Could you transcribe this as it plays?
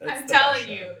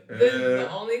This is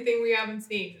the only thing we haven't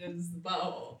seen is the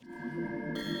butthole.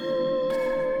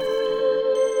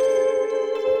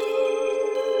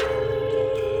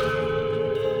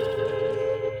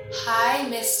 High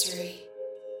Mystery.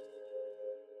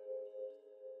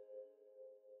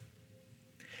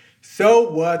 So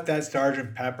what that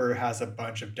Sgt. Pepper has a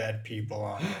bunch of dead people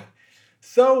on it?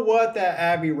 So what that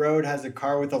Abbey Road has a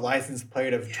car with a license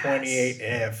plate of 28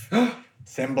 if,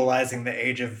 symbolizing the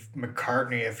age of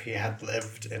McCartney if he had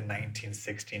lived in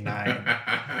 1969.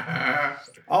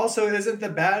 Also, isn't the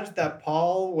badge that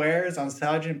Paul wears on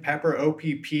Sgt. Pepper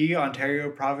OPP, Ontario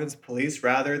Province Police,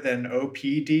 rather than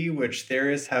OPD, which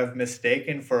theorists have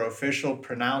mistaken for official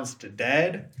pronounced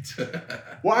dead?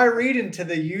 Why read into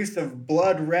the use of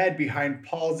blood red behind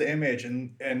Paul's image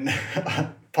and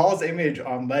Paul's image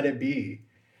on Let It Be?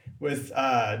 With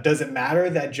does it matter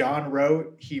that John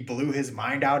wrote he blew his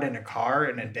mind out in a car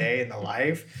in a day in the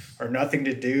life, or nothing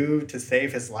to do to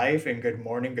save his life in Good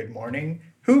Morning, Good Morning?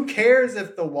 Who cares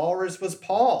if the walrus was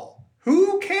Paul?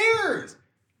 Who cares?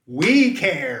 We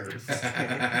cares.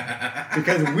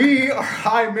 Because we are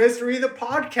High Mystery, the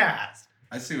podcast.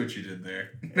 I see what you did there.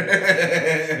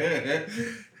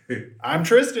 I'm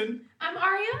Tristan. I'm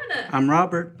Ariana. I'm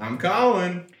Robert. I'm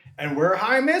Colin. And we're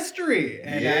High Mystery.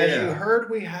 And as you Yeah. heard,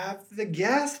 we have the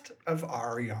guest of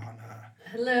Ariana.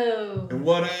 Hello. And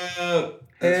what up?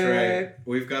 That's Hey. right.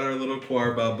 We've got our little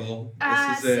choir bubble.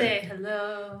 I This is say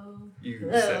hello. You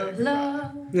Hello, say.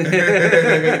 hello.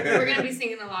 We're going to be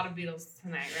singing a lot of Beatles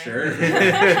tonight, right? Sure.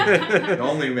 It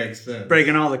only makes sense.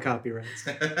 Breaking all the copyrights.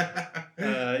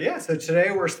 So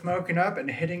today we're smoking up and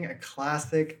hitting a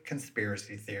classic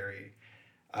conspiracy theory.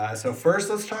 So first,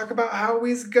 let's talk about how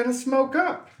we's gonna smoke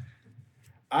up.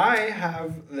 I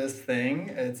have this thing.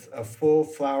 It's a full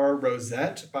flower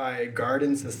rosette by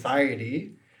Garden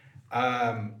Society.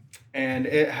 And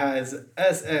it has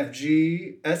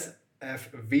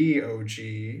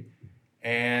SFVOG,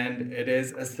 and it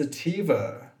is a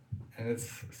sativa. And it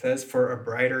says for a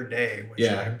brighter day, which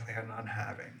Yeah. I plan on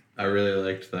having. I really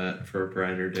liked that for a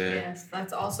brighter day. Yes,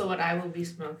 that's also what I will be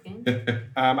smoking.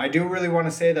 I do really want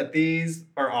to say that these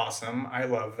are awesome. I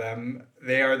love them.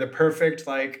 They are the perfect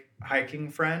hiking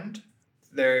friend.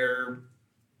 They're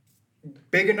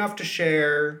big enough to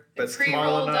share, but It's small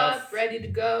pre-rolled enough up, ready to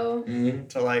go. Mhm.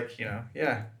 to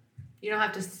yeah. You don't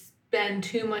have to spend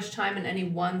too much time in any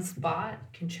one spot.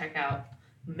 You can check out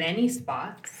many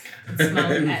spots and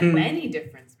smoke at many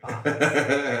different spots.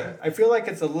 I feel like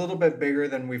it's a little bit bigger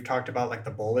than we've talked about, like the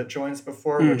bullet joints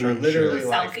before, which are Mhm. literally Sure.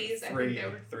 like Selfies, I think three they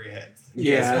were- hits.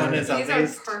 Yeah. This one is These at are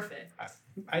least, perfect.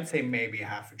 I'd say maybe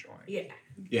half a joint. Yeah.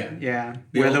 Yeah. Yeah.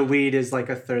 The Where old- the weed is like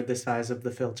a third the size of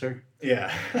the filter.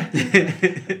 Yeah.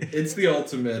 It's the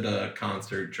ultimate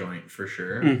concert joint for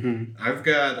sure. Mm-hmm. I've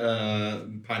got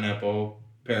Pineapple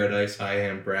Paradise High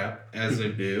Hemp Wrap, as I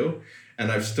do. And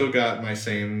I've still got my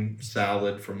same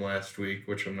salad from last week,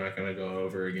 which I'm not going to go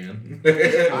over again.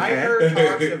 I heard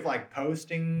talks of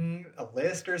posting a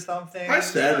list or something. I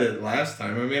said it last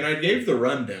time. I mean, I gave the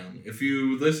rundown. If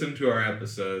you listen to our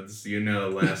episodes, you know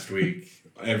last week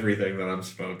everything that I'm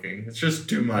smoking. It's just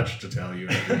too much to tell you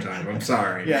every time. I'm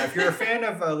sorry. Yeah, if you're a fan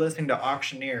of listening to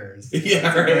auctioneers.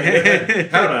 Yeah,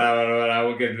 right. I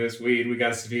will get this weed. We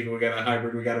got a sativa, we got a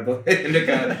hybrid, we got a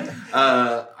indica.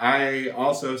 I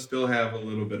also still have a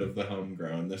little bit of the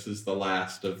homegrown. This is the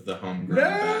last of the homegrown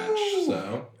batch.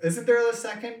 So Isn't there a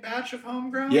second batch of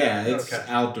homegrown? yeah, it's Okay.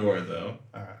 outdoor though.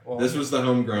 All right. Well, This was the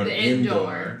homegrown The indoor.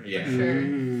 indoor. Yeah. Sure.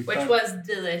 Mm. Which was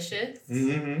delicious.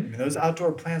 Mm-hmm. those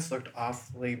outdoor plants looked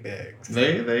awfully big.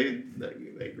 They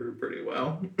grew pretty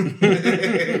well.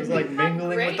 It was like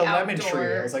mingling great with the lemon outdoor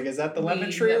tree. I was like, is that the lemon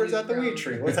weed tree that or is we've that the weed grown.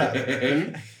 tree? What's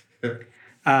happening?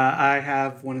 I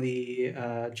have one of the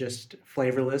just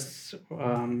flavorless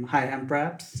high hemp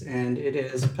wraps, and it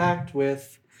is packed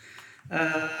with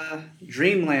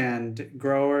Dreamland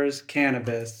Growers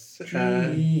Cannabis. That's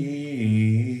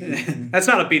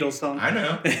not a Beatles song. I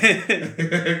know.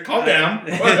 Calm down.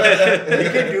 We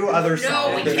can do other No,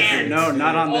 songs. we can't. No,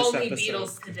 not on this Only episode.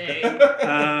 Beatles today.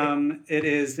 It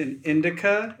is an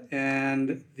indica,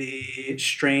 and the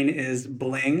strain is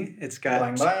Bling. It's got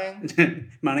Blang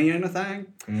blang. money in a thing.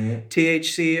 Mm.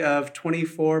 THC of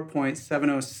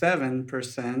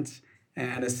 24.707%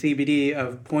 and a CBD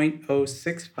of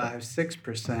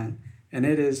 0.0656%. And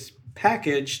it is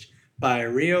packaged by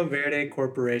Rio Verde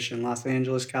Corporation, Los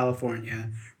Angeles,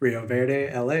 California.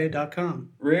 RioVerdeLA.com.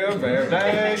 Rio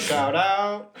Verde, shout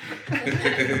out.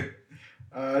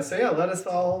 Let us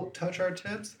all touch our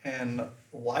tips and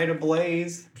light a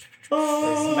blaze.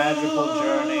 This magical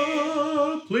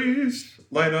journey. Please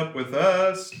light up with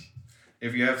us.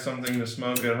 If you have something to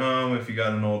smoke at home, if you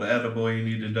got an old edible you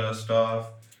need to dust off,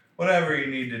 whatever you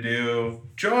need to do,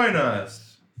 join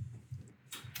us.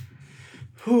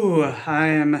 Whew,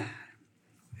 I'm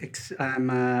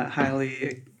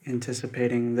highly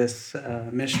anticipating this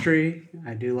mystery.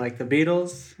 I do like the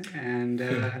Beatles, and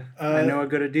I know a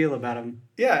good deal about them.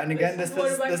 Yeah, and again, This this is one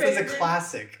is of my this is a favorites.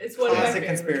 classic. It's one of my classic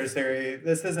favorites. conspiracy theory.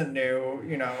 This isn't new.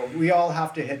 You know, we all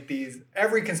have to hit these.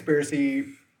 Every conspiracy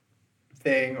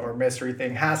thing or mystery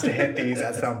thing has to hit these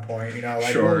at some point. You know,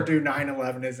 like Sure. we'll do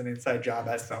 9/11 as an inside job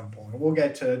at some point. We'll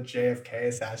get to JFK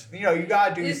assassination. You know, you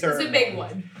gotta do This is certain a big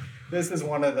ones. one. This is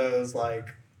one of those like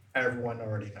everyone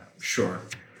already knows. Sure.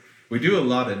 We do a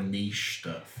lot of niche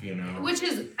stuff, you know. Which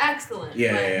is excellent.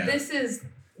 Yeah, but yeah. This is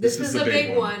the a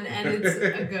big one, and it's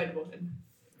a good one.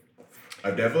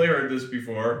 I've definitely heard this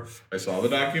before. I saw the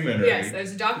documentary. Yes,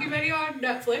 there's a documentary on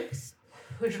Netflix,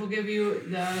 which will give you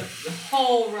the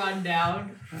whole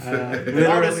rundown.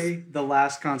 Literally, the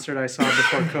last concert I saw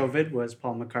before COVID was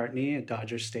Paul McCartney at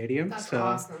Dodger Stadium. That's so,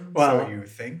 awesome. Well, So you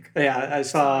think yeah, I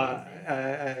saw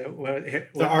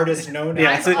the artist known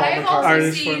Yeah, as it's- Paul I've also McCartney?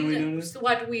 Artist formerly known seen as-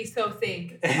 what we so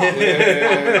think. The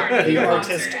The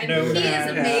artist and known he is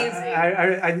as- amazing.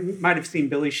 I might have seen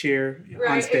Billy Shear on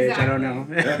Right, stage. I don't know.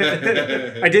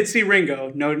 I did see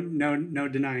Ringo. No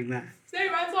denying that. Same,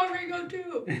 I saw Ringo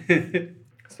too.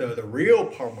 So the real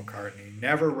Paul McCartney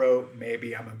never wrote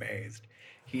Maybe I'm Amazed.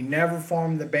 He never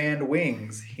formed the band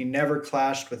Wings. He never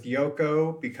clashed with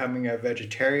Yoko, becoming a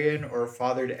vegetarian, or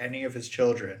fathered any of his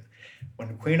children.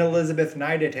 When Queen Elizabeth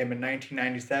knighted him in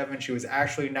 1997, she was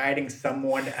actually knighting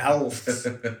someone else.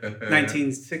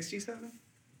 1967?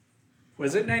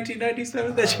 Was it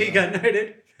 1997 that she got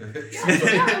knighted? Yeah,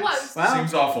 it was. Wow.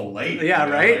 Seems awful late. Yeah,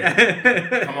 you know, right? like,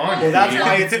 come on. Well, that's Queen.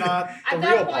 why it's not the At real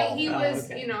that point, Paul. he Oh, was,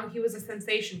 okay. he was a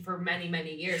sensation for many,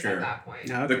 many years Sure. at that point.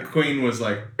 Okay. The Queen was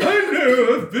like, I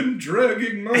know I've been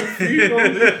dragging my feet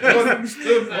on the rungs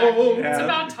of home. It's Yeah.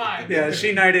 about time. Yeah,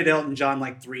 she knighted Elton John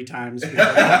like 3 times. Yeah,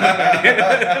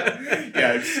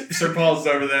 Sir Paul's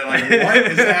over there like, what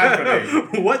is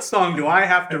happening? What song do I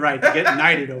have to write to get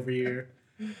knighted over here?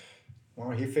 Well,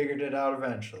 he figured it out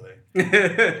eventually.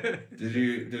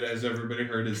 Has everybody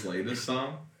heard his latest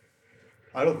song?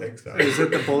 I don't think so. Is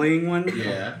it the bullying one?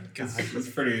 Yeah. God. It's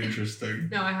pretty interesting.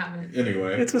 No, I haven't.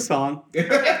 Anyway. It's a song.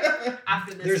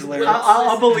 After this, There's we'll lyrics. I'll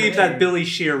listen believe to that it. Billy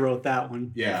Shear wrote that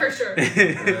one. Yeah. For sure.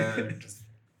 Just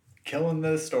killing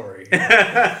the story. So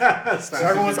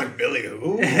everyone's like, Billy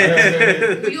who?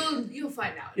 You'll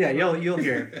find out. Yeah, you'll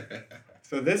hear.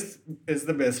 So this is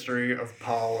the mystery of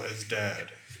Paul is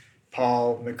dead.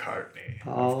 Paul McCartney,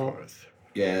 Paul. of course.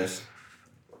 Yes.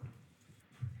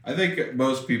 I think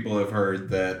most people have heard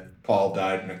that Paul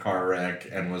died in a car wreck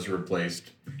and was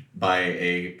replaced by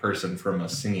a person from a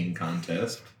singing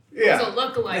contest. It's Yeah, a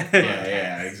lookalike.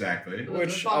 Yeah, exactly. It was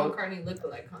Which the Paul I'll- McCartney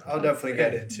lookalike contest. I'll definitely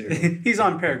get into. He's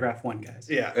on paragraph 1, guys.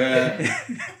 Yeah.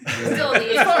 Still in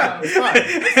the intro. It's fine.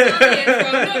 Still in the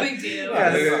intro. No big deal.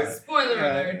 Yeah, it's fine. Spoiler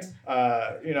alert.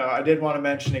 I did want to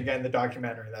mention again the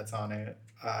documentary that's on it.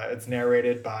 It's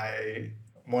narrated by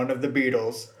one of the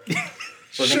Beatles.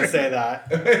 We're Sure. gonna say that.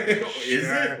 Is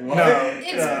Sure. it? What? No.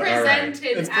 It's Yeah. presented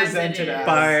It's as presented it is. as-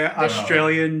 By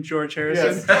Australian George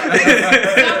Harrison.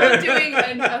 Someone doing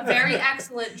a very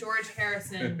excellent George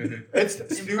Harrison. It's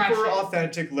super Impression.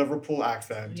 authentic Liverpool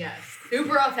accent. Yes.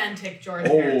 Super authentic George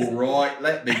Oh, Harrison. right.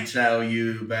 Let me tell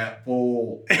you about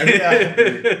Paul. Yeah.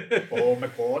 Paul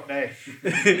McCartney.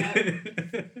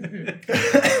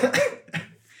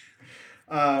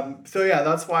 So yeah,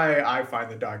 that's why I find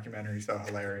the documentary so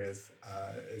hilarious.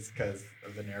 Is because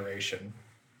of the narration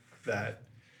that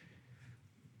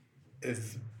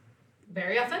is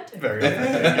Very authentic. very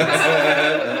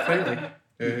authentic.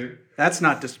 Clearly. That's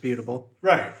not disputable.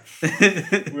 Right.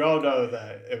 We all know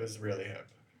that it was really him,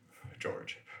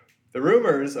 George. The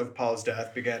rumors of Paul's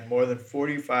death began more than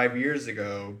 45 years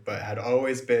ago, but had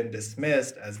always been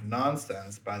dismissed as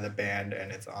nonsense by the band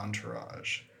and its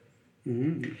entourage.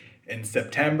 Mm. In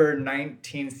September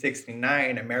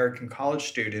 1969, American college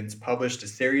students published a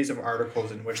series of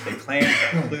articles in which they claimed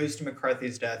that clues to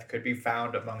McCarthy's death could be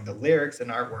found among the lyrics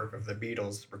and artwork of the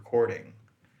Beatles' recording.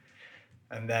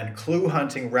 And then clue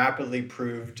hunting rapidly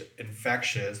proved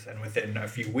infectious, and within a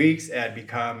few weeks, it had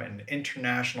become an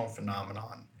international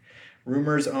phenomenon.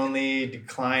 Rumors only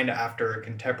declined after a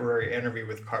contemporary interview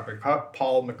with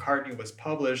Paul McCartney was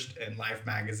published in Life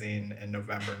magazine in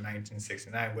November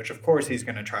 1969, which of course he's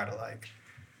going to try to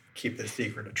keep the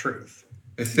secret a truth.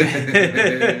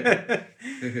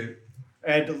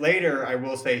 And later, I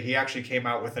will say he actually came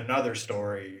out with another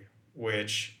story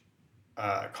which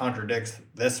contradicts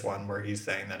this one, where he's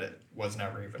saying that it was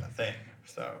never even a thing.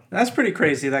 So That's pretty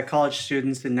crazy that college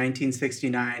students in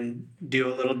 1969 do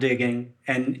a little digging,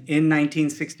 and in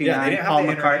 1969, Yeah, they didn't have Paul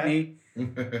the McCartney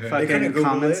couldn't fucking Google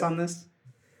comments it. on this.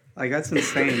 Like, that's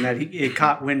insane that it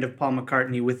caught wind of Paul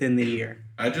McCartney within the year.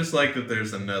 I just like that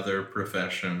there's another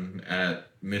profession at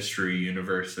Mystery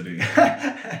University.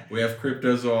 We have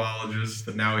cryptozoologists,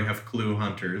 and now we have clue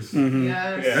hunters. Mhm.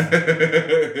 Yes.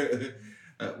 Yeah.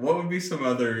 What would be some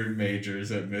other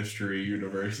majors at Mystery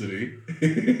University?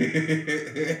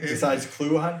 Besides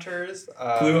clue hunters,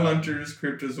 Clue hunters,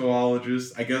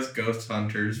 cryptozoologists, I guess ghost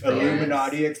hunters. Probably.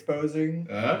 Illuminati exposing.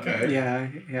 Okay.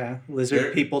 Yeah. Lizard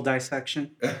There- people dissection.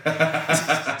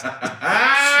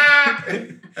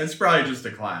 That's probably just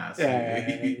a class. Yeah.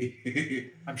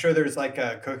 I'm sure there's like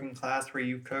a cooking class where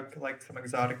you cook like some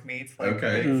exotic meats, like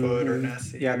Okay. Bigfoot or Mhm.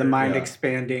 Nessie. Yeah, the or- mind Yeah.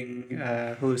 expanding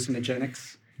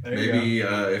hallucinogenics. There you Maybe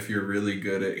if you're really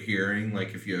good at hearing,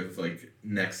 like if you have like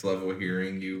next level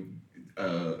hearing, you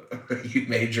you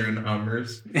major in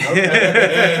Hummers.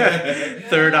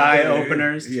 Third eye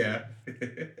openers. Yeah.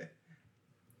 go.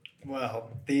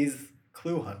 Well, these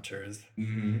clue hunters,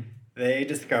 hmm they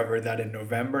discovered that in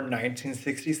November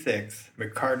 1966,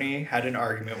 McCartney had an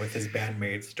argument with his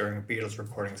bandmates during a Beatles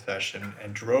recording session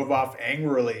and drove off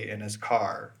angrily in his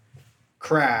car,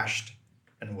 crashed,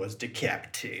 and was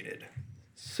decapitated.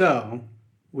 So,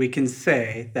 we can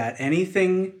say that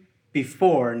anything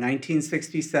before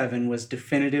 1967 was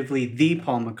definitively the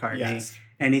Paul McCartney. Yes.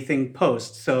 Anything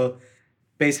post. So,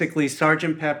 basically,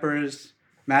 Sgt. Pepper's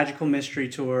Magical Mystery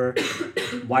Tour,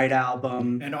 White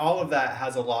Album. And all of that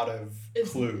has a lot of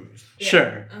It's- clues. Yeah.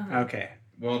 Sure. Uh-huh. Okay.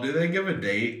 Well, do they give a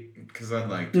date? Because I'd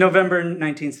like to. November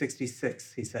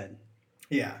 1966, he said.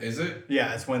 Yeah. Is it?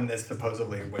 Yeah, it's when this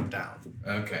supposedly went down.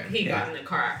 Okay. He got Yeah. in a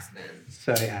car accident.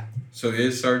 So, yeah. So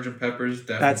is Sgt. Pepper's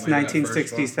definitely That's that first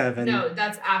 1967. No,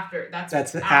 that's after. That's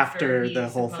after he the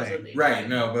whole thing. supposedly one? Right, died.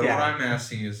 no, but Yeah. what I'm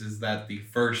asking is that the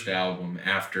first album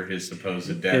after his supposed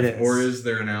It death? is. Or is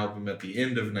there an album at the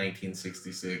end of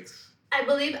 1966? I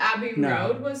believe Abbey No.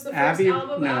 Road was the first Abbey,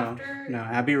 album no, after. no.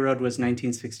 Abbey Road was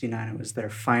 1969. It was their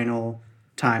final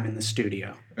time in the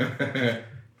studio.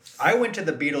 I went to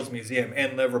the Beatles Museum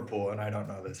in Liverpool, and I don't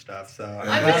know this stuff, so I'm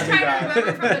I'm glad just you trying got- to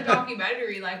remember from the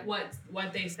documentary, like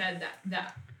what they said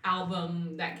that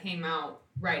album that came out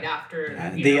right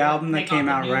after. you The know, album they that got came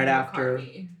the out new right after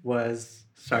McCartney. was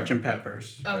Sgt.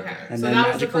 Pepper's, Okay, And so then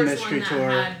that was the Magical first Mystery one Tour,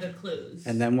 that had the clues.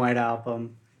 and then White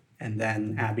Album, and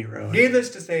then Abbey Road. Needless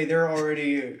to say, they're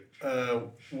already a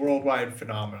worldwide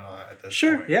phenomenon at this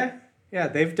Sure, point. yeah.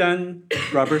 They've done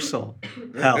Rubber Soul,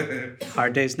 Hell,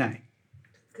 Hard Day's Night,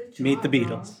 Good Meet the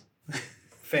job, Beatles.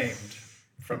 Famed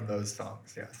from those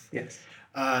songs, yes. Yes.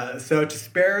 So to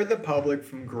spare the public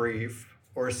from grief,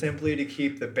 or simply to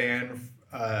keep the band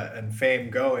and fame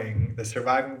going, the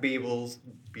surviving Beebles,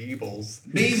 Beebles.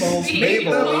 Beebles.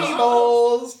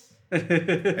 Hello,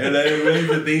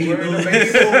 we're the We're the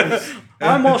Beebles. Beebles.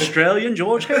 I'm Australian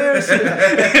George Harrison.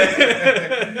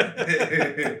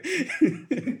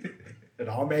 It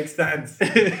all makes sense.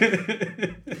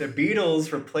 The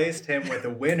Beatles replaced him with a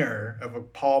winner of a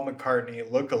Paul McCartney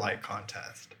lookalike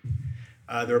contest.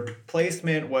 The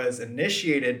replacement was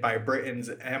initiated by Britain's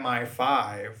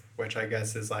MI5, which I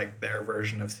guess is like their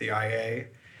version of CIA,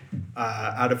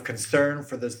 out of concern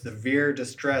for the severe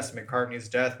distress McCartney's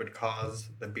death would cause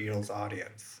the Beatles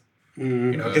audience.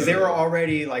 Mm. You know, because they were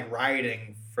already like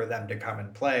rioting for them to come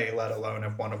and play, let alone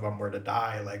if one of them were to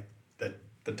die, like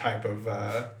the type of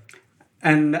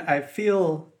And I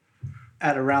feel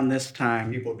at around this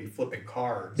time, people would be flipping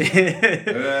cards.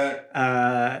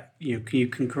 you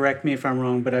can correct me if I'm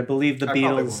wrong, but I believe the I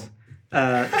probably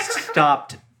Beatles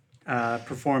stopped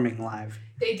performing live.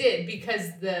 They did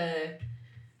because the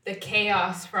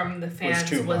chaos from the fans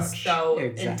too was much. so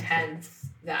Exactly. intense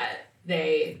that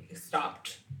they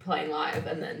stopped playing live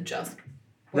and then just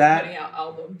were That- putting out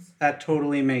albums. That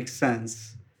totally makes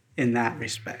sense in that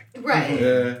respect.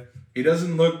 Right. He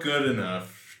doesn't look good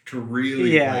enough to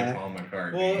really Yeah. play Paul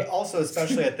McCartney. Well, also,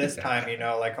 especially at this time, you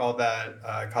know, like all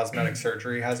that cosmetic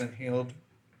surgery hasn't healed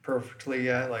perfectly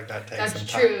yet. Like that takes That's some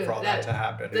time true. for all that to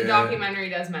happen. The documentary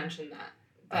does mention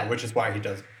that. Which is why he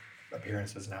does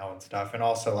appearances now and stuff. And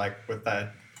also, like with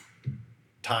that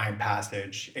time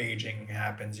passage, aging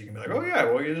happens. You can be like, oh yeah,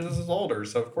 well this is older,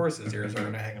 so of course his ears are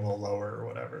going to hang a little lower or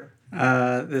whatever.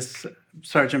 This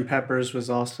Sgt. Pepper's was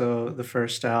also the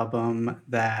first album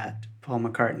that Paul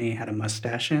McCartney had a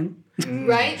mustache in.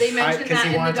 Right? They mentioned 'cause that he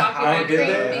in the wanted to hide documentary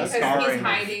the because scarring.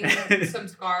 he's hiding some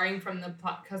scarring from the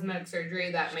cosmetic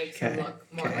surgery that makes him Okay,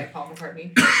 look more okay. like Paul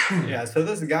McCartney. Yeah, so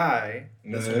this guy,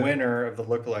 this Yeah. winner of the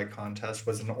lookalike contest,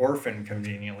 was an orphan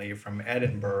conveniently from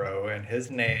Edinburgh, and his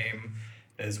name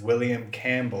is William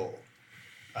Campbell.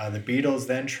 The Beatles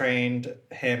then trained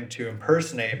him to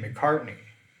impersonate McCartney.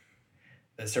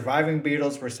 The surviving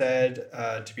Beatles were said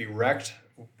to be wrecked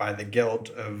by the guilt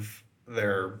of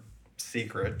their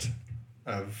secret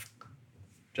of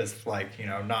just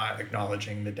not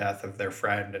acknowledging the death of their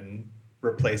friend and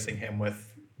replacing him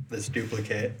with this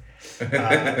duplicate.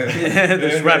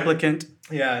 This replicant.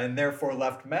 Yeah, and therefore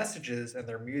left messages in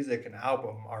their music and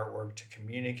album artwork to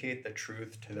communicate the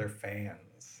truth to their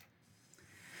fans.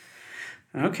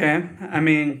 Okay, I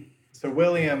mean... So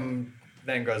William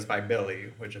then goes by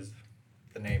Billy, which is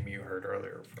the name you heard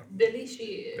earlier from Billy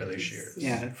Shears. Billy Shears.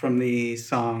 Yeah, from the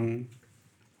song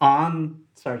on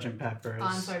Sgt. Pepper's.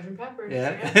 On Sgt. Pepper's.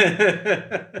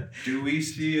 Yeah. Do we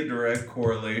see a direct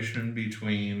correlation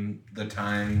between the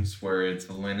times where it's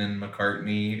Lennon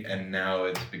McCartney and now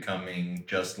it's becoming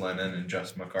just Lennon and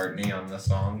just McCartney on the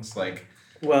songs? Like,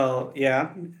 Well, yeah,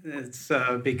 it's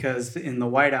because in the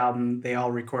White Album, they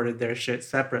all recorded their shit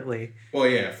separately. well,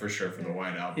 yeah, for sure for the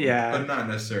White Album. Yeah. But not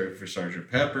necessarily for Sgt.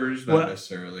 Pepper's, not Well-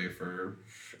 necessarily for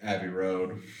Abbey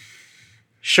Road.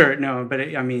 Sure, no, but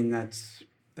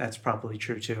that's probably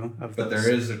true too. But there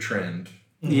is a trend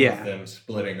of Yeah. them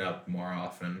splitting up more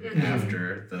often Mhm.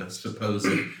 after the supposed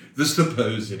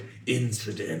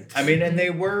incident. I mean, and they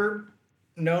were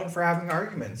known for having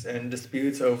arguments and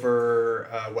disputes over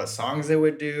what songs they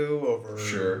would do, over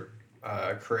Sure.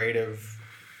 creative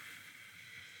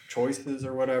choices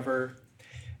or whatever.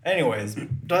 Anyways,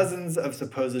 dozens of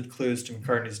supposed clues to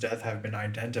McCartney's death have been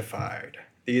identified.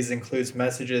 These includes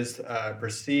messages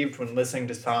received when listening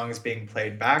to songs being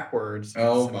played backwards, and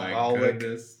Oh my symbolic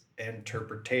goodness.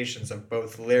 interpretations of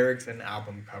both lyrics and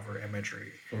album cover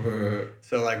imagery.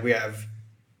 So, like, we have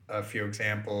a few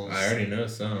examples. I already know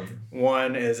some.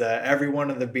 One is every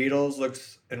one of the Beatles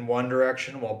looks in one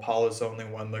direction while Paul is the only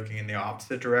one looking in the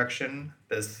opposite direction.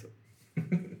 This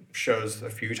shows a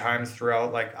few times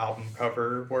throughout album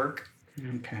cover work.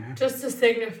 Okay. Just to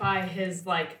signify his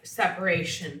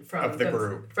separation from Of the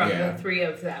group. from Yeah. the three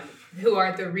of them, who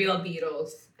are the real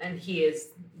Beatles, and he is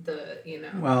the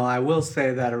Well, I will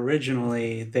say that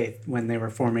originally, when they were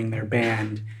forming their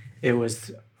band, it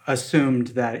was assumed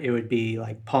that it would be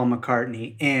like Paul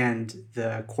McCartney and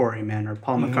the Quarrymen, or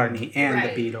Paul McCartney and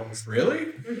Right. the Beatles. Really?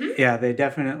 Yeah, they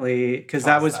definitely, because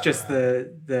that Toss was that just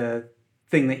the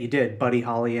thing that you did, Buddy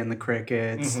Holly and the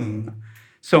Crickets, Mhm. and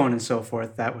so on and so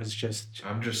forth. That was just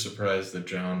I'm just surprised that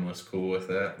John was cool with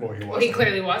that. Well, he Well, he wasn't.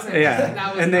 clearly wasn't. yeah,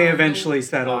 That was and they not eventually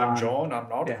settled I'm on. John, I'm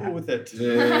not Yeah. cool with it.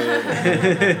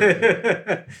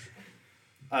 Yeah.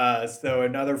 So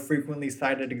another frequently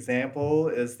cited example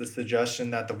is the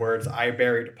suggestion that the words "I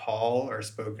buried Paul" are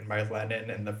spoken by Lennon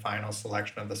in the final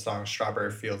selection of the song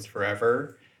 "Strawberry Fields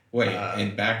Forever." Wait, Uh,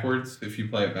 backwards? If you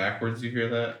play it backwards, you hear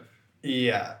that?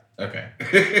 Yeah, Okay.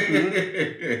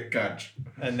 Gotcha.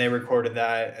 and they recorded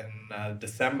that in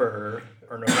December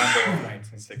or November of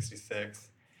 1966.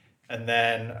 And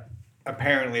then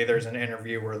apparently there's an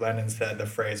interview where Lennon said the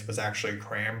phrase was actually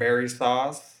cranberry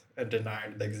sauce and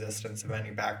denied the existence of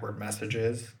any backward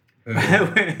messages.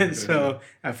 So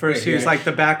at first he was like,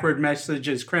 the backward message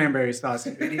is cranberry sauce.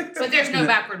 But there's no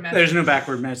backward message. There's no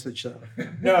backward message though.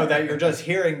 No, that you're just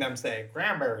hearing them say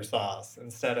cranberry sauce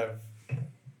instead of,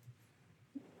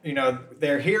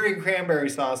 they're hearing cranberry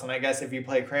sauce, and I guess if you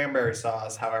play cranberry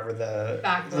sauce, however the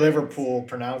Backwards. Liverpool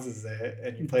pronounces it,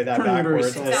 and you play that Cranberry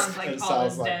backwards, sauce. it Sounds like it Paul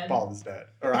sounds is like dead. Paul is dead.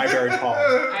 Or I buried Paul.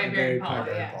 I Very buried Paul, I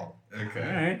buried yeah. Paul. All Okay.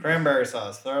 right. Cranberry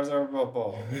sauce. There's our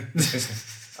bubble.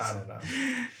 I don't know.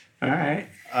 All right.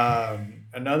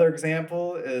 Another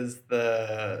example is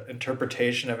the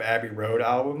interpretation of Abbey Road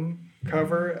album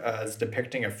cover as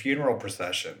depicting a funeral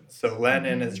procession. So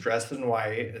Lennon is dressed in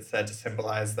white. It's said to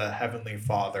symbolize the Heavenly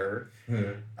Father.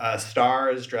 Starr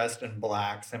is dressed in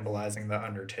black, symbolizing the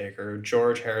Undertaker.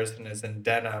 George Harrison is in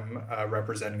denim,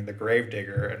 representing the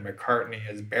gravedigger. And McCartney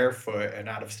is barefoot and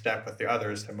out of step with the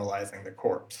others, symbolizing the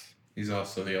corpse. He's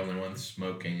also the only one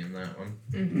smoking in that one.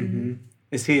 Mm-hmm.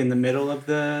 Is he in the middle of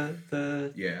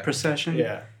the Yeah. procession?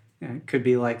 Yeah. Yeah, it could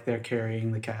be like they're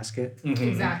carrying the casket.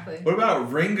 Exactly. What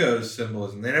about Ringo's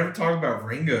symbolism? They never talk about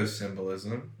Ringo's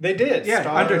symbolism. They did. Yeah,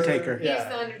 Undertaker. He's Yeah.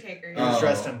 the Undertaker. He was Oh.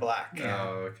 dressed in black.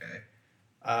 Oh, okay.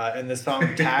 In the song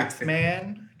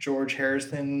Taxman, George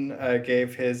Harrison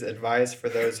gave his advice for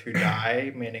those who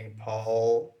die, meaning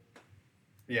Paul.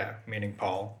 Yeah, meaning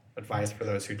Paul. Advice for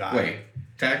those who die. Wait,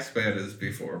 Taxman is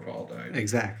before Paul died.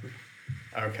 Exactly.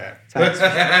 Okay.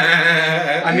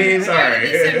 I mean- Where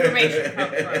did this information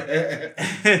come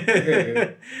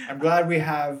I'm glad we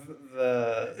have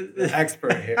the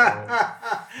expert here.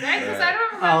 Right? Because I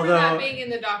don't remember Although- that being in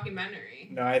the documentary.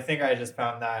 No, I think I just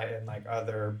found that in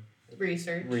other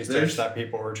Research. research that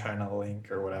people were trying to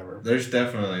link or whatever. There's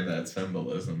definitely that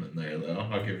symbolism in there, though.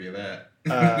 I'll give you that.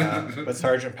 But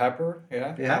Sergeant Pepper,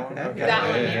 yeah, Yeah, that one? yeah, Okay. yeah. That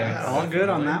one, yeah. All good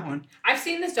on that one. I've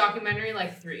seen this documentary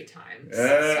like 3 times,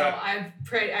 so I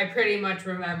pretty much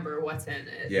remember what's in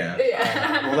it. Yeah.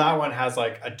 Well, that one has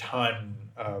like a ton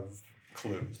of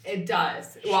clues. It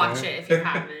does. Watch Sure. it if you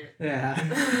haven't.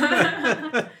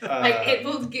 Yeah. Like it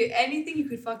will get anything you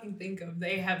could fucking think of.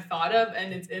 They have thought of,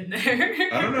 and it's in there.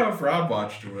 I don't know if Rob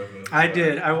watched it with us. I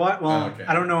did. Well, Okay.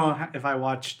 I don't know if I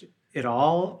watched it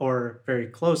all or very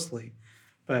closely,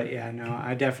 but yeah, no,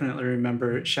 I definitely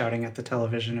remember shouting at the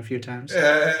television a few times.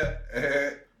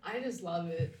 I just love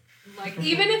it. Like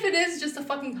even if it is just a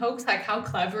fucking hoax, like how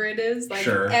clever it is. Like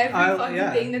Sure. every fucking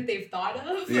yeah. thing that they've thought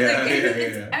of. Yeah, like,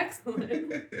 it's yeah.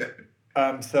 excellent.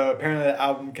 So apparently the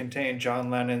album contained John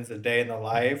Lennon's "A Day in the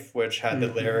Life," which had the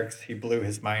Mhm. lyrics "He blew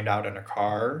his mind out in a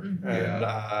car," Mhm.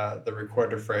 and the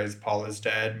recorded phrase "Paul is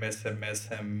dead, miss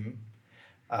him,"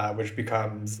 which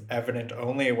becomes evident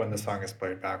only when the song is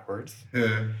played backwards.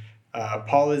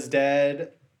 Paul is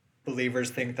dead. Believers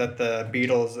think that the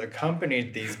Beatles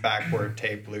accompanied these backward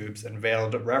tape loops and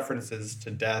veiled references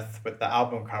to death with the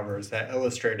album covers that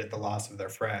illustrated the loss of their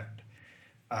friend.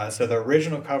 So the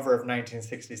original cover of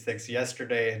 1966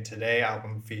 Yesterday and Today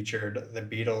album featured the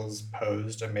Beatles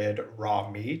posed amid raw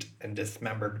meat and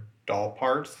dismembered doll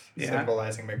parts, Yeah.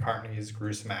 symbolizing McCartney's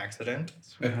gruesome accident.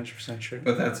 That's 100% true.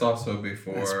 But that's also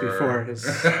before. That's before his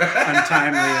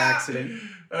untimely accident.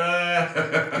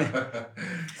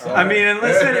 I mean,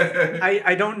 unless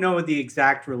I don't know the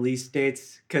exact release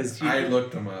dates because I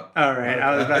looked them up. All right,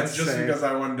 I was about to just say. because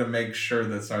I wanted to make sure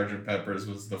that Sgt. Pepper's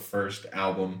was the first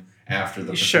album after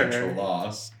the Sure. potential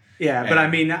loss. Yeah, but I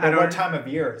mean, I But what don't. time of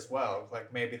year as well?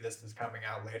 Like maybe this is coming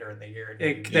out later in the year.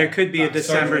 and you- There could be a Start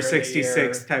December earlier in the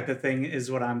 '66 year. type of thing,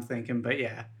 is what I'm thinking. But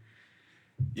yeah,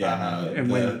 Yeah, and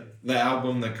the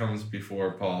album that comes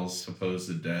before Paul's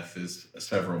supposed death is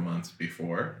several months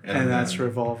before, and that's then-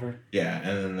 Revolver. yeah,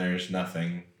 and then there's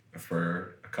nothing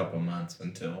for a couple months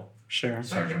until Sure,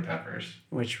 Sgt. Pepper's.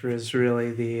 which was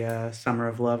really the Summer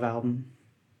of Love album.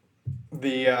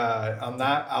 The on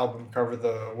that album cover,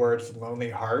 the words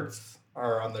 "Lonely Hearts"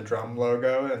 are on the drum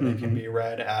logo, and they can Mhm. be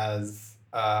read as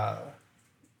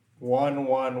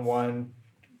 111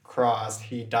 cross.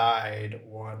 He died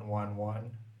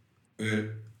 111.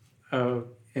 Oh,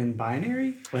 in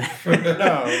binary?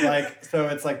 No, like so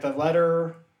it's like the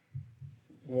letter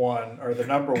 1 or the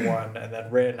number 1, and then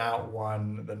written out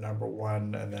 1, the number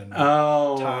 1, and then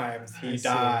Oh, times I he see.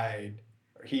 died,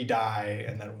 or he die,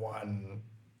 and then 1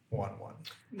 1 1.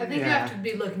 I think you Yeah. have to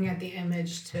be looking at the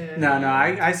image to. No,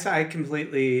 I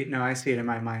completely, no, I see it in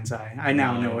my mind's eye. I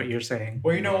now know what you're saying.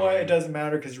 Well, you know what? It doesn't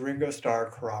matter because Ringo Starr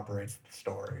corroborates the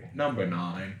story. Number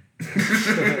 9.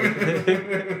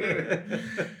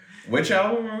 Which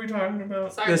album are we talking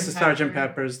about? This is Sgt.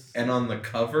 Pepper's. And on the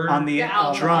cover, On the The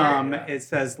album drum, art, yeah. it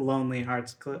says Lonely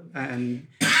Hearts Club. And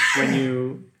when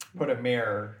you, Put a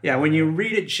mirror. when you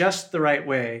read it just the right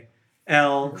way,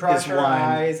 L Cross is your 1,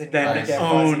 eyes and you let then it get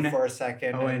own. fuzzy for a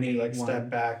second, and you like O-N-E-1. step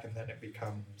back, and then it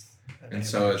becomes. An and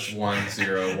so image. it's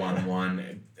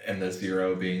 1011, and the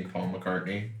 0 being Paul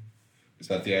McCartney. Is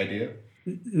that the idea?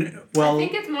 Well, I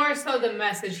think it's more so the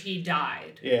message he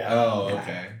died. Yeah. Oh,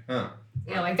 okay. Huh.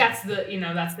 You know, like that's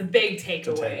the big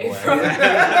takeaway takeaway. from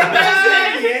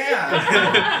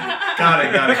Yeah. Got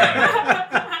it.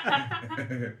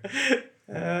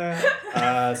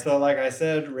 So, like I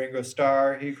said, Ringo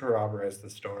Starr, he corroborates the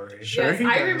story. Sure Yes, he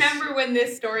I does. remember when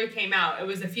this story came out. It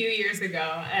was a few years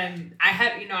ago, and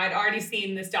I'd already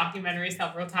seen this documentary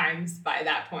several times by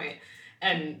that point.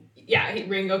 And yeah,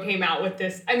 Ringo came out with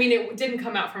this. I mean, it didn't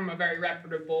come out from a very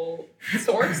reputable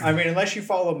source. I mean, unless you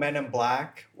follow Men in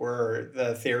Black, where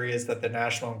the theory is that the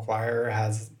National Enquirer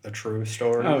has the true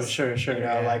stories. oh, sure. You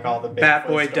know, like all the Bat Bigfoot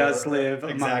Boy does stories. live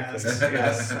among Exactly. us.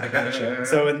 Yes, I gotcha.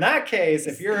 So in that case,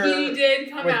 if you're He did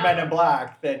come with out. Men in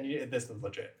Black, then this is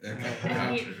legit.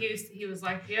 And he was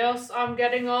like, yes, I'm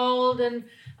getting old and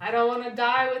I don't want to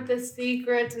die with this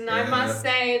secret. And I must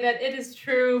say that it is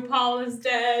true. Paul is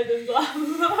dead and blah,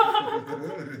 blah.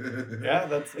 Yeah,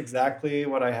 that's exactly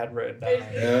what I had written down.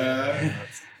 Yeah.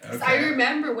 So I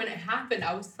remember when it happened,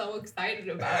 I was so excited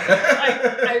about it.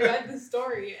 Like, I read the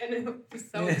story and it was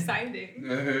so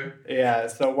exciting. Yeah,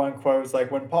 so one quote was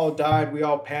like, when Paul died, we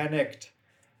all panicked.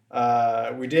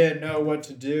 We didn't know what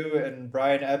to do, and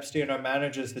Brian Epstein, our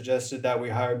manager, suggested that we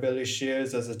hire Billy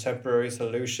Shears as a temporary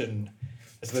solution.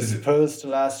 It was supposed to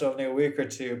last only a week or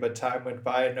two, but time went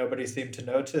by and nobody seemed to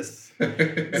notice.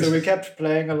 So we kept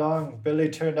playing along. Billy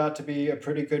turned out to be a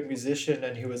pretty good musician,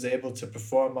 and he was able to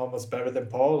perform almost better than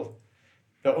Paul.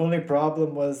 The only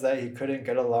problem was that he couldn't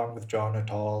get along with John at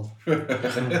all.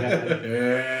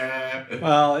 Yeah.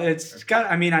 Well, it's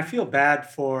got. I mean, I feel bad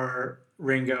for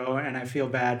Ringo and I feel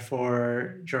bad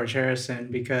for George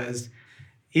Harrison because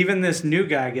even this new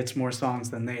guy gets more songs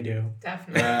than they do.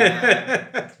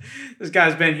 Definitely. This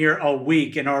guy's been here a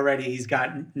week and already he's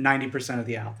got 90% of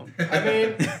the album. I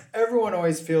mean, everyone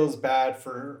always feels bad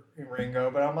for Ringo,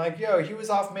 but I'm like, yo, he was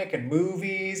off making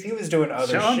movies. He was doing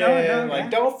other No, shit. no, Like, yeah.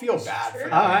 don't feel bad for Sure.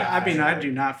 that I guy. mean, I do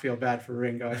not feel bad for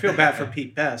Ringo. I feel bad for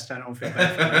Pete Best. I don't feel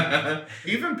bad for him.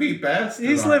 Even Pete Best.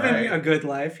 He's is living alright. a good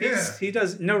life. Yeah. He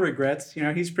does no regrets. You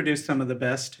know, he's produced some of the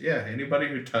best. Yeah, anybody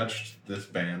who touched this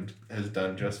band has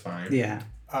done just fine. Yeah.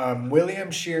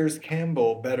 William Shears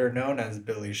Campbell, better known as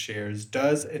Billy Shears,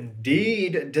 does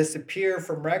indeed disappear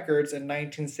from records in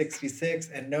 1966,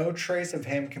 and no trace of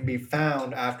him can be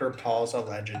found after Paul's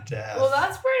alleged death. Well,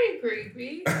 that's pretty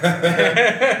creepy. I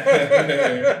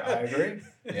agree.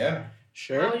 Yeah.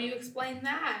 How do you explain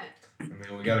that? I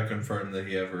mean, we gotta confirm that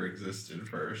he ever existed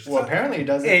first. Well, apparently he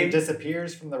doesn't. A- He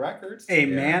disappears from the records. A Yeah.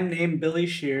 man named Billy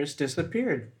Shears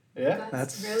disappeared. Yeah.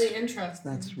 That's That's- really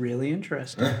interesting. That's really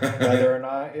interesting. Whether or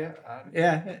not, yeah.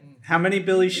 Yeah. How many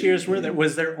Billy Shears were there?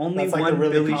 Was there only That's like one the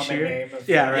really Billy common Shears? name of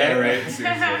Yeah, right. Yeah, right.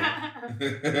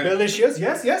 Seriously. Billy Shears,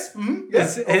 yes, yes,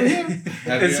 yes. Is, over here.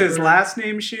 Have is you his ever- last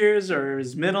name Shears or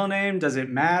his middle name? Does it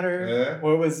matter? Yeah.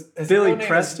 What was his Billy middle name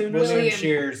Preston? was William William.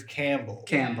 Shears Campbell.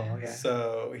 Campbell, yeah.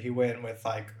 So he went with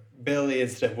like Billy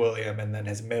instead of William, and then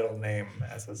his middle name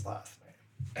as his last name.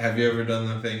 Have you ever done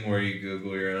the thing where you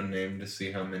Google your own name to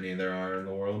see how many there are in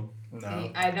the world?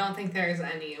 No. I don't think there's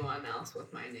anyone else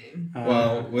with my name.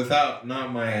 Well, without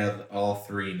not my all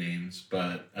three names,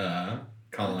 but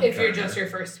Colin. If you're Turner. just your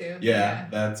first two. Yeah,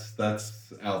 that's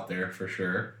out there for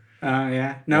sure.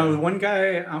 Yeah. No, one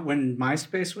guy, when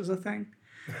MySpace was a thing,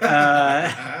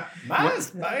 uh,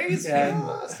 MySpace.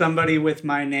 yeah, somebody with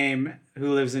my name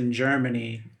who lives in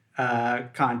Germany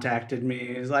contacted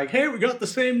me. He was like, hey, we got the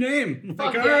same name. I'm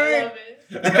Fuck like, yeah, all I right. love it.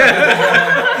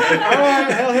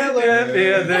 Alright, hell Hitler.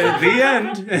 The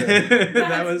end.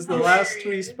 That was the last we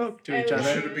hilarious. spoke to I each You love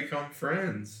other. should have become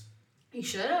friends. You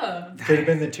should have. Could have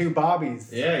been the two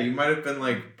Bobbies. Yeah, you might have been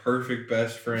like perfect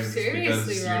best friends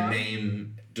Seriously, because your Rob.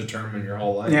 name determined your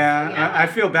whole life. Yeah, Yeah. I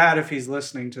feel bad if he's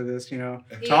listening to this, you know.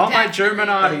 He To all my definitely German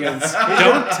is. audience,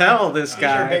 don't tell this He's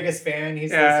your guy. biggest fan.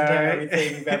 He's Yeah, listened to right.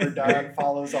 everything you've ever done,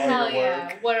 follows all Hell your yeah.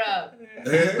 work. What up?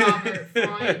 Robert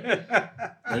Freund.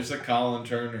 There's a Colin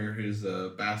Turner who's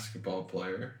a basketball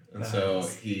player, and so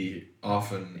Nice. he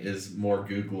often is more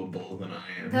Googleable than I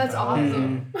am. That's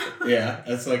awesome. Yeah,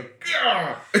 that's like,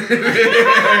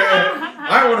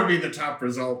 I want to be the top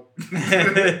result.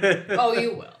 Oh,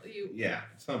 you will. Yeah,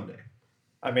 someday.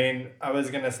 I mean, I was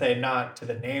gonna say not to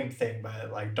the name thing,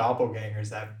 but like doppelgangers,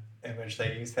 that image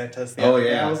that you sent us. The Oh, other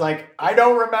day, yeah. I was like, I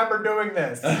don't remember doing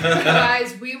this.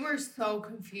 Guys, we were so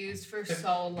confused for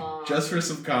so long. Just for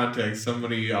some context,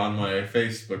 somebody on my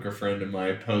Facebook, a friend of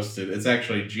mine, posted. It's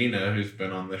actually Gina who's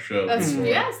been on the show That's before.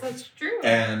 yes, that's true.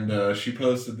 And she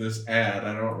posted this ad.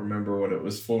 I don't remember what it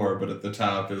was for, but at the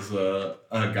top is a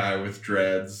guy with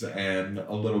dreads and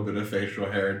a little bit of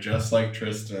facial hair, just like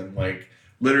Tristan. Like,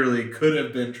 literally could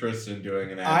have been Tristan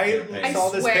doing an ad I campaign. saw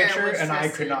this swear it picture was and I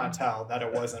could Tristan. not tell that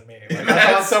it wasn't me. Like,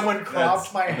 I thought someone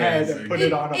cropped my head amazing. and put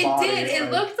it on a it body. did. It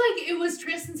like- looked like it was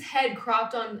Tristan's head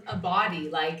cropped on a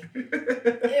body. Like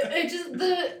it just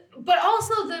but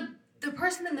also the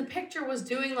person in the picture was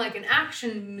doing like an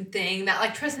action thing that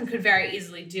like Tristan could very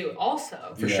easily do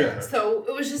also. For Yeah. sure. So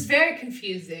it was just very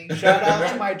confusing. Shout out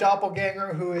to my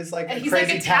doppelganger who is like And a he's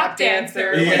crazy like a tap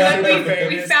dancer. like, Yeah. And super then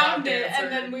we famous found tap it dancer.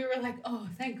 and then we were like, oh,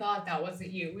 thank God that wasn't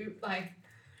you. We like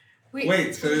we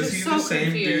Wait, so we were is he so the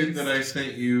same dude confused. that I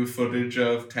sent you footage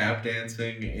of tap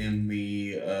dancing in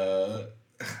the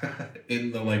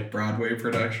in the like Broadway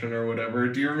production or whatever?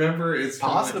 Do you remember? It's from,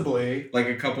 Possibly. like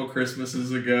a couple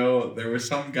Christmases ago. There was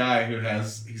some guy who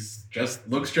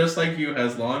looks just like you,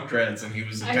 has long dreads, and he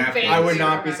was a I tap vaguely I dancer. would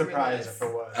not be remember surprised this. if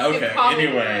it was. Okay, It probably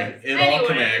anyway, was. it all Anyways.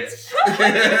 connects.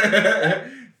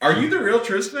 Are you the real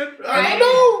Tristan? Right? I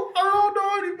don't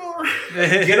know anymore.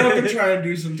 Get up and try and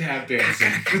do some tap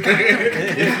dancing.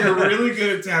 If you're really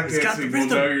good at tap It's got the dancing, we'll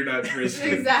rhythm. know you're not Tristan.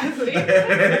 Exactly.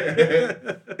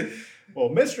 Well,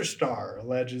 Mr. Starr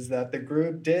alleges that the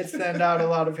group did send out a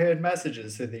lot of hidden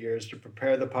messages through the years to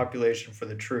prepare the population for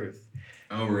the truth.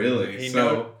 Oh, really? He So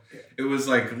know- it was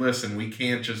like, listen, we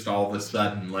can't just all of a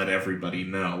sudden let everybody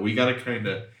know. We got to kind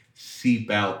of seep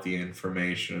out the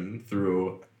information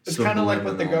through. It's kind of like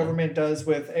what the subliminal- government does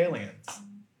with aliens.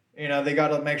 You know, they got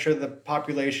to make sure the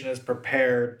population is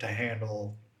prepared to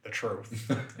handle the truth.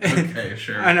 Okay,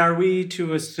 sure. And are we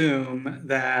to assume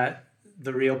that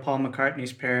the real Paul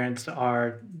McCartney's parents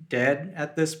are dead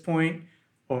at this point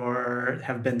or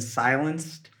have been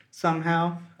silenced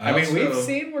somehow. I mean, we've Also-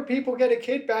 seen where people get a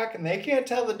kid back and they can't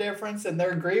tell the difference, and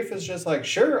their grief is just like,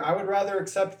 sure, I would rather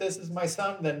accept this as my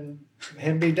son than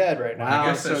him be dead right now. Wow. I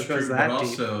guess so that's it goes true, that but deep.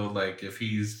 also, like, if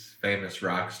he's famous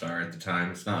rock star at the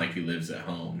time, it's not like he lives at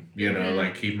home. You know, Mhm.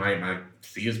 like, he might not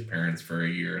see his parents for a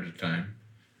year at a time.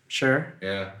 Sure.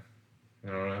 Yeah. I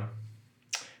don't know.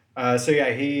 So yeah,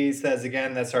 he says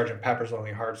again that Sgt. Pepper's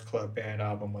Lonely Hearts Club Band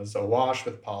album was awash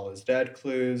with Paul is Dead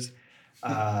clues.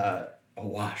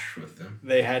 Awash with them.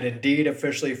 They had indeed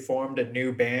officially formed a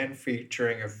new band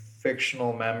featuring a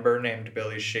fictional member named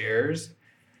Billy Shears.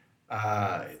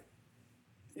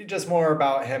 Just more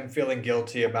about him feeling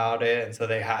guilty about it, and so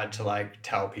they had to like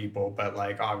tell people, but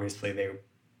like obviously they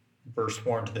were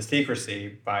sworn to the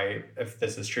secrecy by, if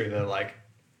this is true, the like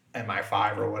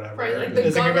MI5 or whatever. Right, like the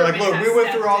Isn't gonna be like, look, government we has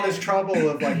went through all this stepped in. trouble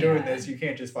of like doing Yeah. this. You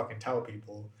can't just fucking tell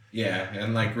people. Yeah,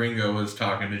 and like Ringo was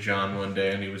talking to John one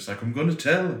day and he was like, I'm going to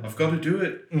tell. I've got to do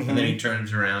it. And then he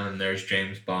turns around and there's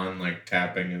James Bond like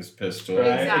tapping his pistol.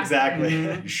 Right, Exactly.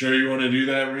 exactly. You sure you want to do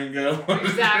that, Ringo?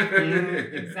 Exactly.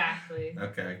 Exactly.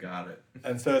 Okay, got it.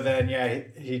 And so then, yeah,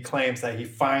 he claims that he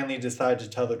finally decided to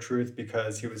tell the truth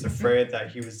because he was afraid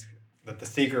that that the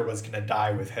secret was going to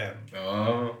die with him.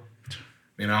 Oh. I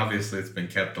mean, obviously it's been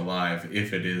kept alive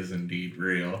if it is indeed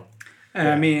real. And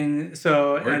I mean,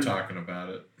 so We're and talking about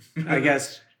it. I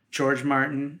guess George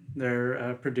Martin,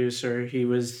 their producer, he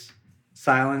was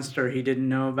silenced or he didn't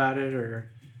know about it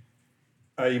or.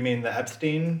 You mean the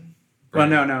Epstein? Well,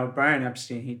 no. Brian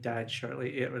Epstein, he died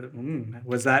shortly.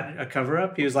 Was that a cover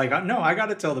up? He was like, no, I got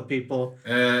to tell the people.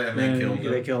 And they killed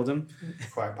him. They killed him.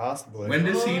 Quite possibly. When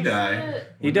does he Oh, die?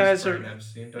 shit. He When does dies Brian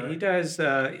Epstein die? He dies,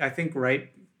 I think, right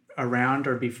around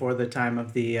or before the time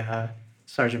of the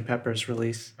Sgt. Pepper's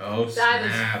release. Oh, That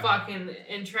is snap. fucking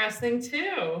interesting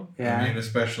too. Yeah. I mean,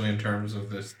 especially in terms of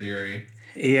this theory.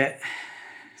 Yeah.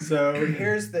 So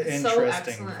here's the So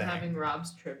interesting excellent thing. having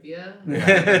Rob's trivia.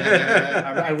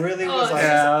 I really Oh, was it's like,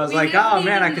 Yeah, I was we like, didn't oh, even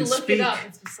man, I need to can look speak. It up.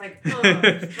 It's just like, oh,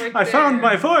 it's right I found there.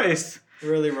 my voice.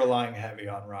 really relying heavy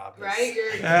on Rob. Right?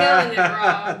 You're killing it,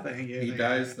 Rob. Thank you. He thank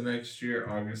dies the next year,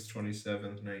 August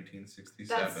 27th, 1967.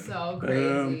 That's so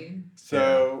crazy.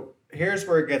 So here's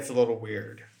where it gets a little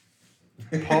weird.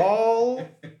 Paul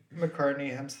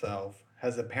McCartney himself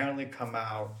has apparently come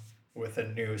out with a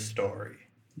new story.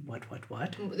 you.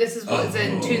 What? This is what's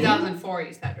in 2004,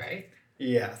 you said, right?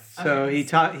 Yes. So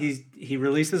Okay. he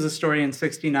releases a story in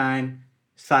 1969,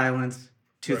 silence,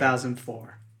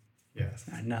 2004. Yes.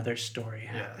 Another story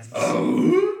happens. Yes.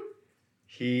 Oh!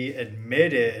 He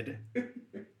admitted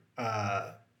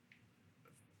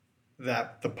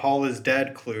that the Paul is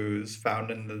Dead clues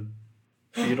found in the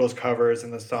Beatles covers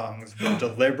and the songs were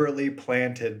deliberately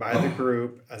planted by the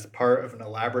group as part of an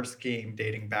elaborate scheme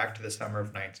dating back to the summer of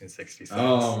 1966.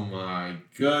 Oh my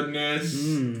goodness.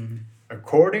 Mm.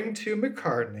 According to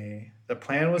McCartney, the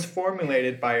plan was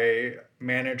formulated by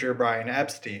manager Brian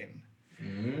Epstein.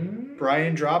 Mm.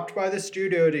 Brian dropped by the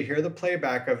studio to hear the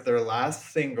playback of their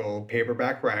last single,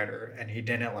 Paperback Writer, and he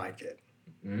didn't like it.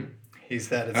 Mm. He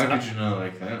said it's How not. could you not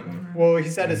like that one? Well, he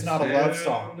said it's not a love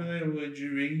song. Would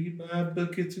you read my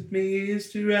book? It took me years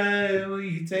to write. Will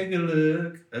you take a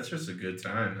look? That's just a good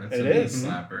time. That's It a good is.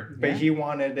 slapper. But he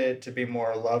wanted it to be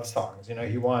more love songs. You know,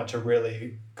 he wanted to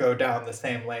really go down the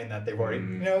same lane that they've already.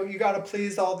 Mm. You know, you got to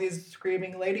please all these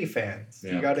screaming lady fans.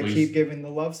 Yeah, you got to please. keep giving the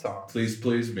love songs. Please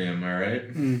me, am I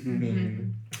right?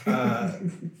 Mhm.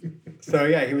 So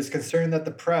yeah, he was concerned that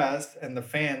the press and the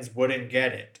fans wouldn't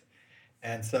get it.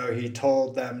 And so he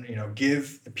told them, you know,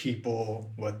 give the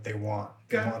people what they want.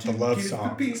 They want the love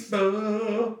songs.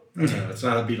 No, it's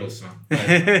not a Beatles song.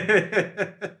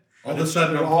 All of a It's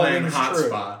sudden, true. I'm All playing things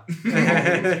true. Hotspot.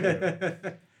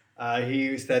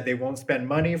 He said they won't spend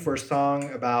money for a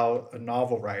song about a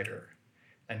novel writer.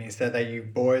 And he said that you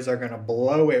boys are going to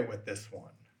blow it with this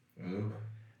one. Ooh.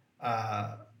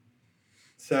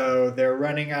 So they're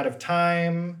running out of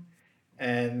time,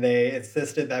 and they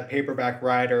insisted that Paperback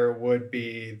Writer would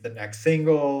be the next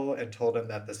single and told him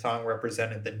that the song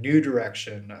represented the new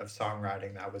direction of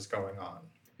songwriting that was going on.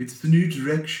 It's the new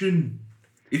direction.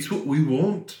 It's what we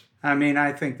want. I mean,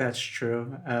 I think that's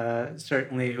true.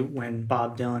 Certainly, when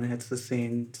Bob Dylan hits the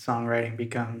scene, songwriting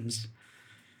becomes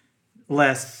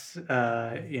less,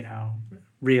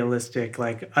 realistic.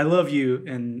 Like, I love you,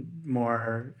 and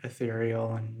more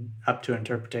ethereal and up to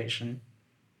interpretation.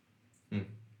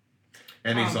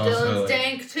 And he's Bob also Dylan's like,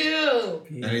 dank too.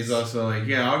 and he's also like,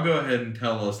 yeah, I'll go ahead and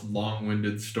tell a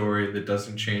long-winded story that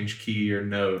doesn't change key or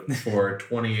note for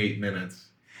 28 minutes.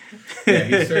 Yeah,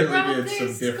 he certainly Well, did some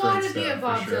there's different gotta stuff be a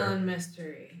Bob for sure. Dylan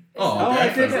mystery. Oh, Oh, I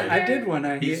did. definitely. I did one.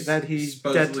 That he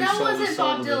supposedly that That sold his wasn't soul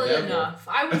Bob to the Dylan devil. enough.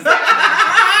 I was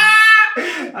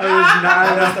I was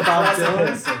not That's the enough Bob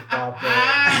precipice Dylan. of Bob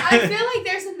Dylan. I feel like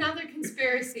there's another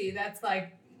conspiracy that's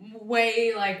like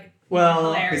way like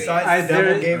Well, hilarious. Besides, the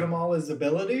devil there- gave him all his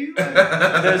ability.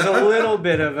 There's a little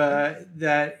bit of a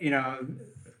that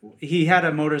he had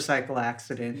a motorcycle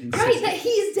accident. In Right, that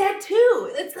he's dead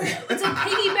too. It's a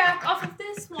piggyback off of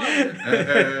this one.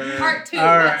 Part 2. All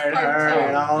That's right, part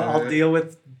 2. I'll deal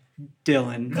with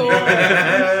Dylan. Cool.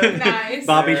 Nice.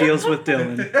 Bobby deals with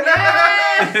Dylan.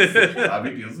 Yes.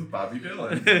 Bobby deals with Bobby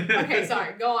Dylan. Okay,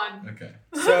 sorry. Go on. Okay.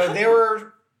 So they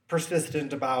were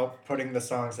persistent about putting the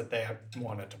songs that they had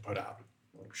wanted to put out.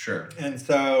 Sure. And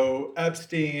so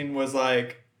Epstein was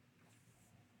like,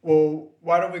 well,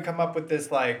 why don't we come up with this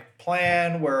like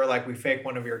plan where like we fake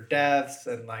one of your deaths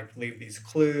and like leave these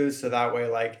clues so that way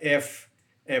like if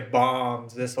it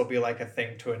bombs, this will be like a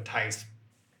thing to entice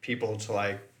people to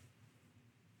like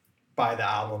buy the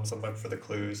albums and look for the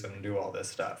clues and do all this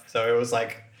stuff. So it was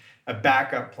like a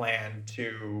backup plan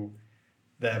to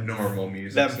them Normal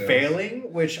music. them sales.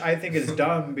 failing, which I think is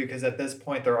dumb because at this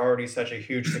point they're already such a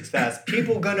huge success.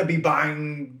 People gonna be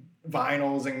buying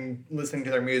vinyls and listening to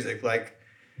their music. Like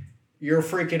you're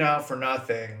freaking out for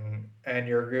nothing, and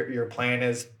your plan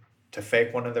is to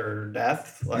fake one of their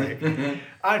deaths. Like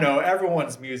I know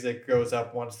everyone's music goes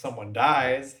up once someone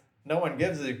dies. No one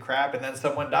gives a crap, and then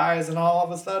someone dies, and all of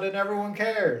a sudden everyone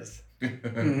cares.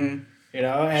 Mhm. You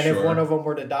know, and if Sure. one of them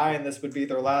were to die and this would be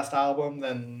their last album,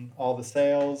 then all the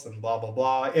sales and blah, blah,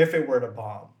 blah, if it were to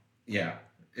bomb. Yeah.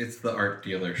 It's the art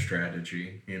dealer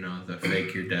strategy, the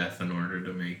fake your death in order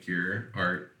to make your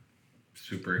art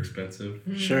super expensive.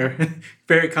 Sure.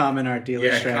 Very common art dealer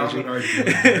Yeah, strategy. common art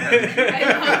dealer strategy.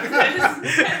 I love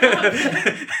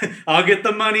this. I'll get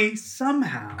the money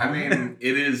somehow. I mean,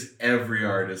 it is every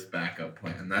artist's backup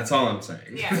plan. That's all I'm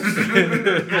saying. Yeah.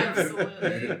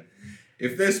 Absolutely.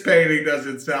 If this painting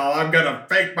doesn't sell, I'm gonna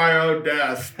fake my own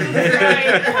death. Right.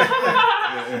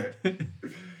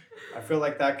 I feel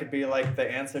like that could be like the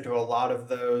answer to a lot of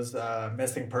those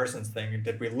missing persons thing.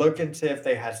 Did we look into if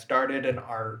they had started an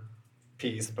art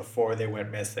piece before they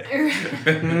went missing?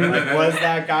 Like, was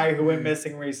that guy who went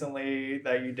missing recently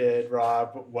that you did,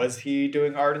 Rob, was he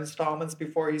doing art installments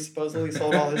before he supposedly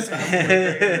sold all his stuff?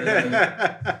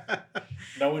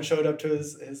 No one showed up to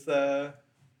his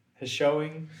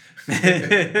showing.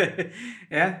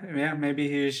 yeah, maybe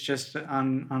he was just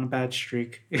on a bad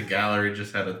streak. The gallery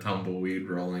just had a tumbleweed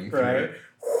rolling through Right. it.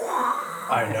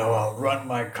 I know I'll run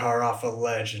my car off a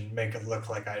ledge and make it look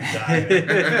like I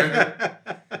died.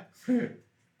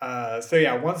 So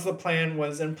yeah, once the plan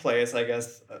was in place, I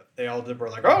guess they all were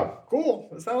like, "Oh, cool!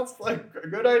 It sounds like a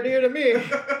good idea to me."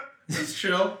 Just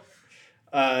chill.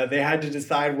 They had to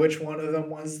decide which one of them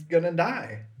was gonna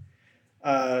die.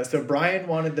 So Brian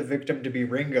wanted the victim to be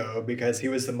Ringo because he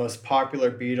was the most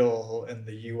popular Beatle in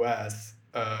the U.S.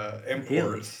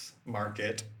 Imports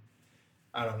market.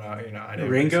 I don't know, I didn't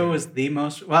Ringo see- was the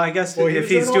most. Well, I guess Well, he if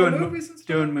was he's all the doing movies and stuff,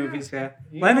 doing yeah. movies, yeah.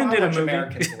 You know Lennon how did a much movie.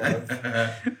 Americans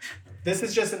love. This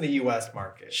is just in the U.S.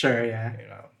 market. Sure, yeah.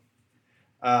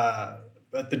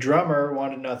 But the drummer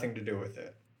wanted nothing to do with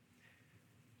it.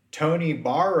 Tony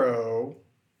Barrow,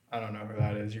 I don't know who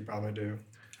that is. You probably do.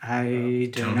 I do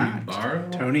Tony not. Barrow?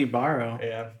 Tony Barrow.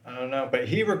 Yeah, I don't know. But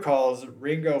he recalls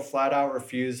Ringo flat out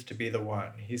refused to be the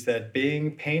one. He said,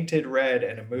 being painted red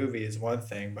in a movie is one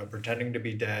thing, but pretending to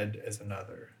be dead is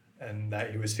another. And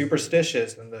that he was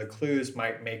superstitious and the clues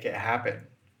might make it happen.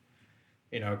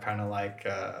 Kind of like,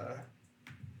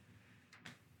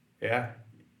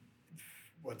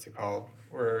 what's it called?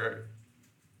 Where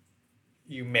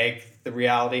you make the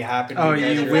reality happen. Oh,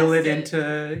 because you you're- will it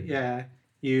into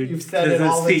You've said the it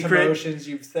all its secret. emotions.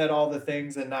 You've said all the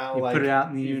things, and now You like put it out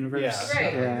in the you- universe. yeah.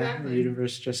 Right, Yeah, exactly. the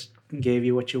universe just gave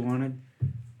you what you wanted.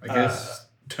 I guess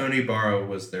Tony Barrow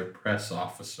was their press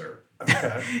officer.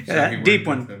 Okay. So he Deep worked with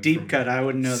one, them deep from cut. I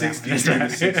wouldn't know 63 to that one. I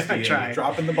 68. tried.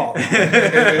 Dropping the ball.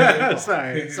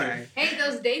 sorry. Hey,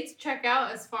 those dates check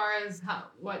out as far as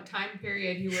what time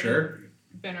period he would Sure.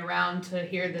 have been around to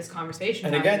hear this conversation.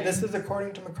 And again, happening. this is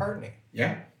according to McCartney.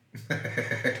 Yeah.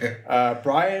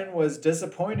 Brian was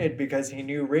disappointed because he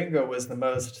knew Ringo was the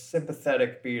most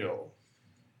sympathetic Beatle.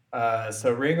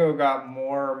 So Ringo got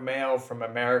more mail from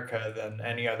America than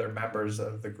any other members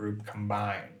of the group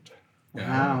combined.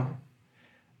 Wow.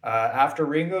 After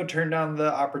Ringo turned down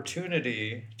the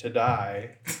opportunity to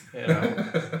die,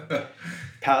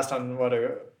 passed on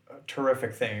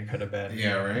terrific thing it could have been.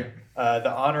 Yeah, right.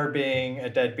 The honor being a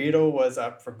dead Beatle was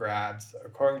up for grabs.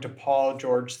 According to Paul,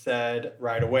 George said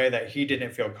right away that he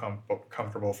didn't feel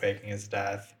comfortable faking his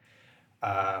death.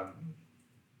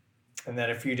 And then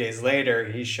a few days later,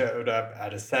 he showed up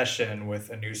at a session with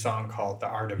a new song called The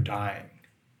Art of Dying.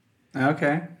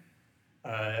 Okay.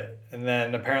 And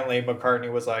then apparently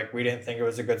McCartney was like, we didn't think it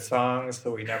was a good song,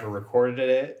 so we never recorded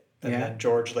it. And then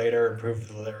George later improved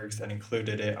the lyrics and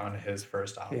included it on his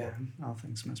first album. Yeah, all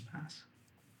things must pass.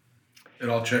 It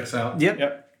all checks out. Yep.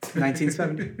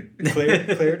 1970.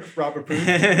 Cleared, Rob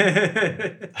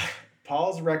approved.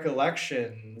 Paul's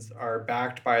recollections are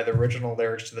backed by the original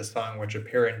lyrics to the song, which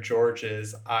appear in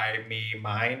George's I, Me,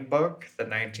 Mine book. The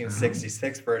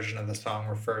 1966 version of the song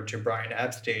referred to Brian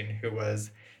Epstein, who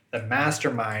was the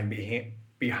mastermind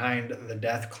behind the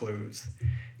death clues.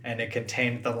 And it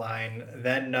contained the line,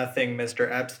 "Then nothing Mr.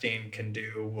 Epstein can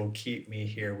do will keep me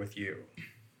here with you."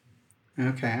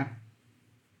 Okay.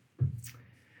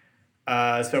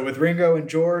 So with Ringo and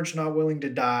George not willing to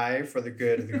die for the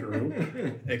good of the group,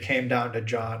 it came down to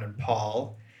John and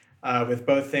Paul, with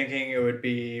both thinking it would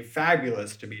be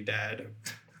fabulous to be dead.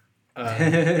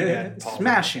 Again, Paul,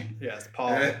 Smashing. Yes,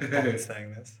 Paul is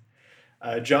saying this.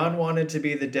 John wanted to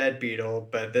be the dead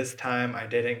Beatle, but this time I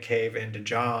didn't cave into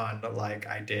John like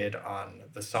I did on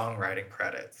the songwriting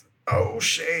credits. Oh,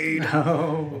 shade.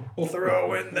 Oh.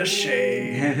 Throw in the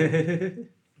shade.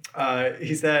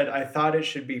 He said, I thought it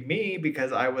should be me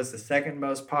because I was the second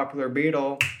most popular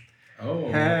Beatle.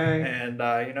 Oh. Hey. And,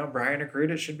 Brian agreed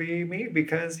it should be me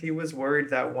because he was worried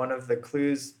that one of the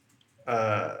clues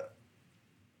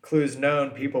known,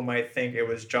 people might think it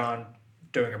was John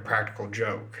doing a practical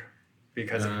joke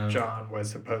because John was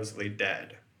supposedly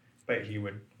dead. But he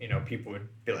would, people would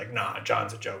be like, nah,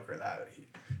 John's a joker.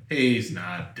 He's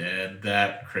not dead.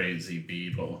 That crazy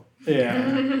Beatle.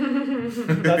 Yeah.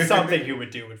 That's something he would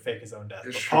do, would fake his own death.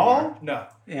 But Sure. Paul? No.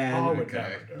 Yeah. Paul would Okay.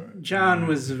 never do it. John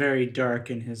was very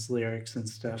dark in his lyrics and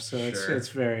stuff, so Sure. it's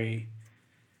very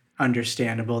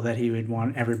understandable that he would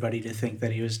want everybody to think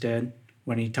that he was dead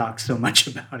when he talks so much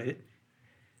about it.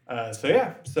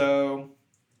 So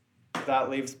that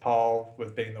leaves Paul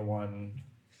with being the one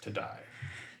to die.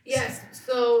 Yes.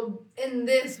 So in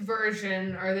this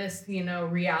version or this,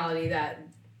 reality that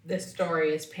this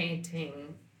story is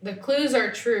painting, the clues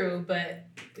are true, but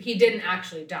he didn't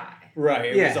actually die. Right. It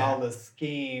was Yeah. all the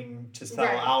scheme to sell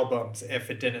Right. albums if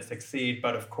it didn't succeed,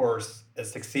 but of course it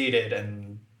succeeded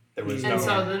and there was And no...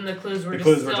 so then the clues were The just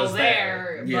clues were still just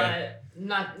there, there. Yeah. but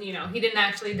not, he didn't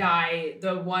actually die.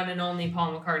 The one and only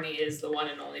Paul McCartney is the one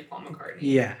and only Paul McCartney.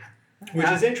 Yeah. Which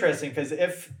is interesting because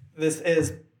if this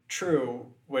is true,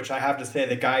 which I have to say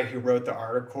the guy who wrote the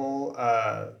article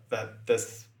that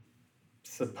this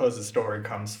supposed story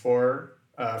comes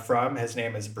from, his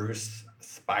name is Bruce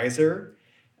Spicer,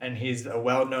 and he's a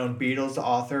well-known Beatles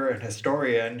author and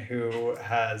historian who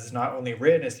has not only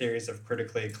written a series of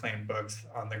critically acclaimed books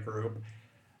on the group,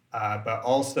 but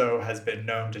also has been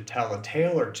known to tell a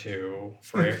tale or two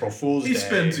for April Fool's Day. He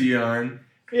spins a yarn.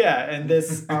 Yeah, and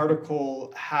this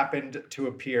article happened to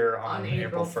appear on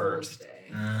April Fool's 1st. Day.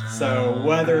 So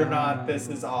whether or not this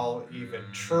is all even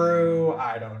true,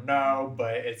 I don't know,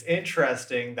 but it's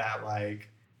interesting that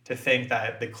to think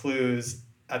that the clues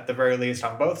at the very least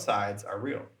on both sides are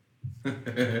real.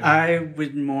 I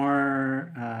would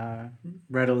more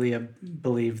readily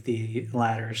believe the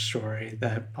latter story,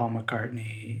 that Paul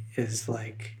McCartney is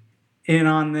in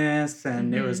on this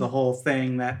and it was a whole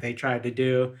thing that they tried to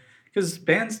do. Because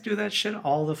bands do that shit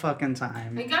all the fucking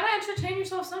time. You gotta entertain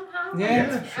yourself somehow.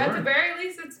 Yeah, At sure. the very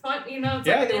least, it's fun. It's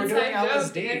Yeah, like they an were doing inside joke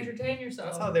LSD. to entertain yourself.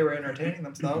 That's how they were entertaining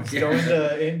themselves. Yeah. Going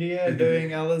to India and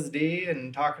doing LSD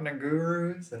and talking to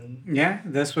gurus and... Yeah,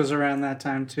 this was around that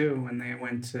time too, when they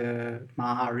went to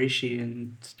Maharishi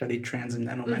and studied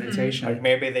transcendental meditation.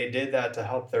 maybe they did that to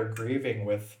help their grieving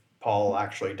with Paul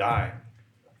actually dying.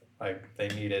 They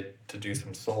needed to do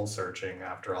some soul searching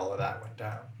after all of that went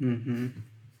down. Mm-hmm.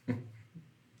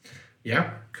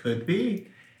 Yeah, could be.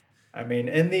 I mean,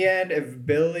 in the end, if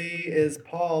Billy is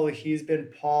Paul, he's been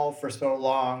Paul for so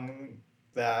long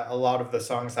that a lot of the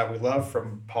songs that we love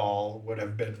from Paul would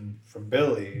have been from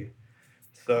Billy.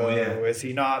 So is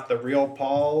he not the real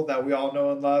Paul that we all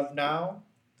know and love now?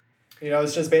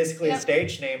 It's just basically a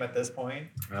stage name at this point.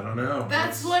 I don't know.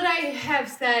 That's what I have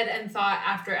said and thought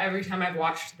after every time I've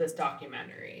watched this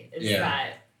documentary. Is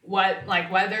that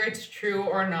whether it's true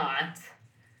or not,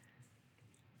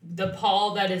 the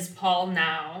Paul that is Paul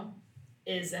now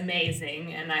is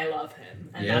amazing and I love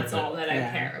him. And that's all that I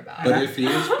care about. But if he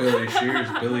is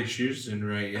Billy Shears didn't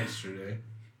write Yesterday.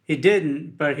 He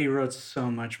didn't, but he wrote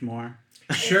so much more.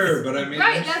 Sure, but I mean,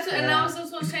 Right, and that was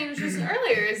what I was saying just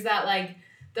earlier, is that like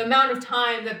the amount of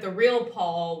time that the real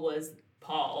Paul was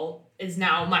Paul is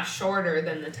now much shorter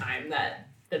than the time that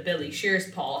the Billy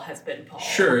Shears Paul has been Paul.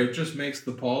 Sure, it just makes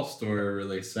the Paul story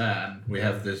really sad. We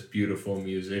have this beautiful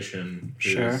musician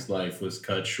whose life was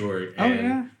cut short,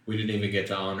 and we didn't even get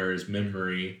to honor his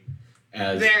memory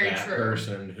as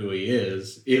person who he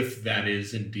is, if that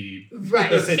is indeed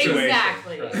the situation.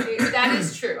 Exactly. Right. That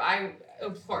is true.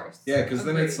 Of course. Yeah, because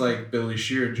then it's like Billy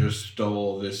Shear just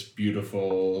stole this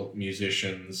beautiful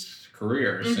musician's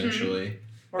career, essentially.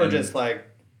 Or just like,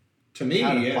 to me,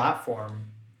 had a platform.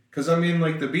 Because, I mean,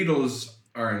 like, the Beatles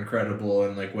are incredible,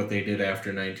 and, like, what they did after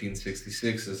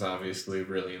 1966 is obviously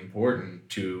really important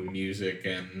to music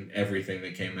and everything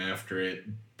that came after it,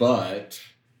 but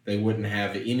they wouldn't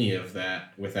have any of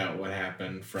that without what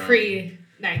happened from...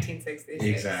 Pre-1966.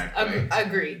 Exactly.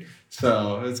 Agreed.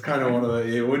 So, it's kind of one of the...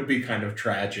 It would be kind of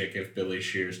tragic if Billy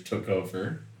Shears took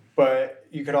over. But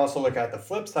you could also look at the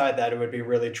flip side that it would be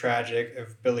really tragic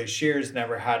if Billy Shears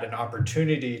never had an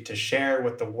opportunity to share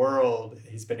with the world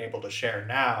he's been able to share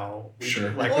now.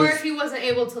 Sure. Like, or if he wasn't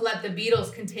able to let the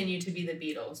Beatles continue to be the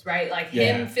Beatles, right? Like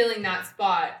him filling that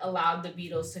spot allowed the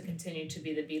Beatles to continue to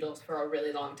be the Beatles for a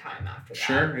really long time after that.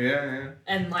 Sure, yeah.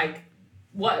 And like,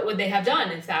 what would they have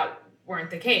done if that weren't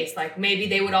the case? Like maybe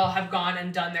they would all have gone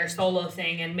and done their solo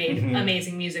thing and made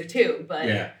amazing music too, but...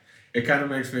 Yeah. It kind of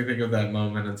makes me think of that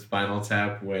moment in Spinal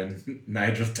Tap when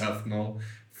Nigel Tufnell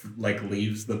like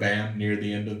leaves the band near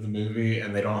the end of the movie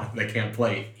and they can't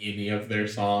play any of their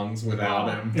songs without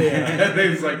him. Yeah. And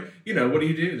he's like, what do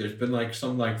you do? There's been like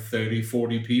 30,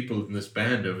 40 people in this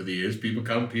band over the years. People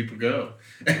come, people go.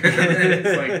 And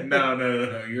it's like,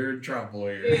 no, you're in trouble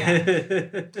here.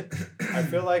 Yeah. I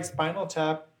feel like Spinal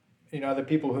Tap, the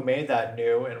people who made that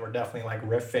knew and were definitely like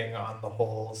riffing on the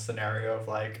whole scenario of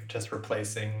like just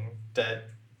replacing dead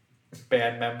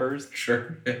band members.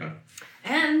 Sure, yeah.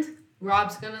 And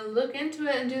Rob's gonna look into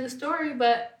it and do the story,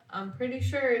 but I'm pretty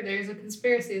sure there's a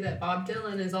conspiracy that Bob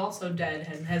Dylan is also dead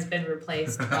and has been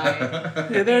replaced by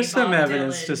there's some Bob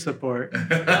evidence Dylan. To support. See,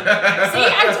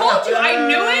 I told you, I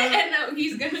knew it, and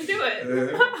he's gonna do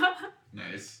it.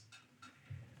 Nice.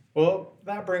 Well,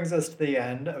 that brings us to the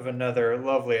end of another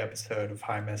lovely episode of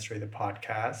High Mystery, the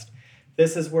podcast.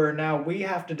 This is where now we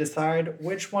have to decide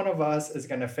which one of us is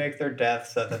going to fake their death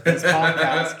so that this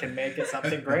podcast can make it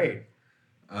something great.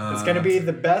 It's going to be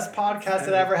the best podcast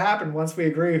that ever happened once we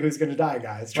agree who's going to die,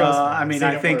 guys. Trust me. I mean,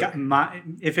 I think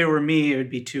if it were me, it would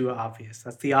be too obvious.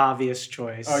 That's the obvious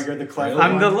choice. Oh, you're the clever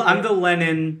one? one? I'm the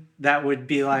Lennon that would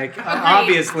be like,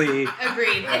 obviously.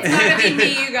 Agreed. It's gotta be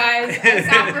me, you guys. I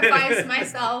sacrificed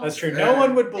myself. That's true. No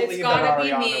one would believe that be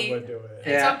Ariana me. would do it.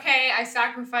 It's okay. I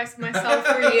sacrificed myself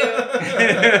for you.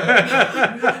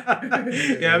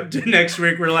 Yeah, next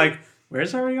week we're like,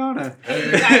 where's Ariana?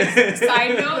 Hey, guys,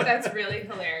 side note, that's really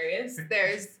hilarious.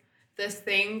 There's this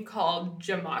thing called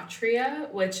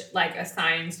gematria, which like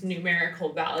assigns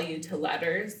numerical value to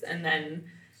letters and then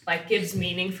like gives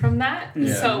meaning from that.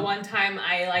 Yeah. So one time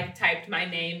I like typed my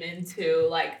name into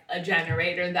like a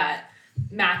generator that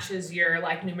matches your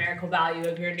like numerical value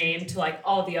of your name to like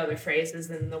all the other phrases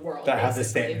in the world that have the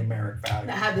same numeric value.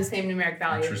 That have the same numeric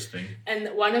value. Interesting. And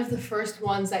one of the first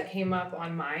ones that came up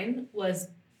on mine was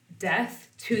death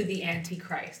to the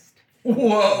Antichrist.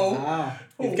 Whoa. Wow.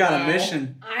 You've got a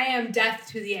mission. I am death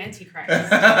to the Antichrist.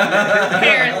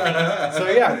 Apparently. So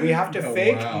yeah, we have to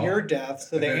fake your death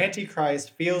so the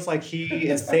Antichrist feels like he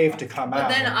is safe to come out.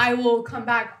 But then I will come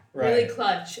back really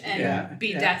clutch and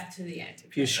be death to the Antichrist.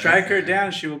 If you strike her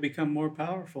down, she will become more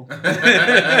powerful.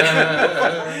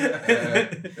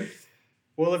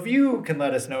 Well, if you can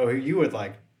let us know who you would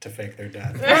like to fake their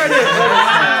death.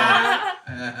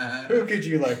 Who could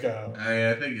you let go?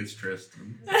 I think it's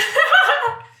Tristan.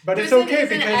 But it's Tristan okay is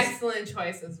because an excellent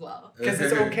choice as well. Because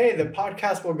it's okay. The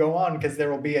podcast will go on because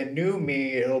there will be a new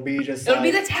me. It'll be just It'll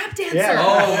be the tap dancer. Yeah.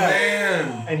 Oh,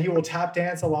 man. And he will tap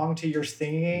dance along to your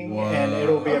singing, Whoa. and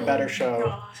it'll be a better show.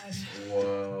 Gosh.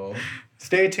 Whoa.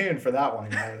 Stay tuned for that one,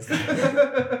 guys.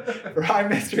 For High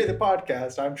Mystery, the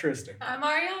podcast, I'm Tristan. I'm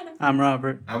Ariana. I'm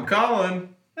Robert. I'm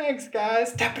Colin. Thanks,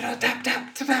 guys. Tap it out, tap,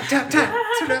 tap, tap, tap, tap,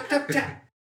 tap, tap, tap, tap.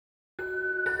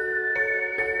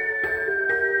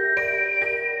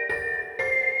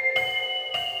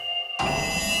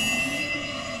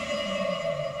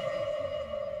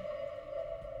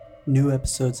 New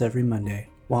episodes every Monday.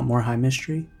 Want more High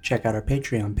Mystery? Check out our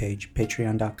Patreon page,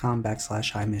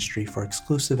 patreon.com/High Mystery for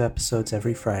exclusive episodes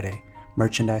every Friday.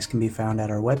 Merchandise can be found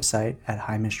at our website at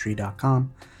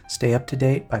highmystery.com. Stay up to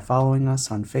date by following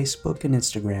us on Facebook and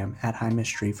Instagram at High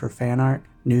Mystery for fan art,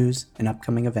 news, and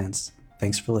upcoming events.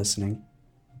 Thanks for listening.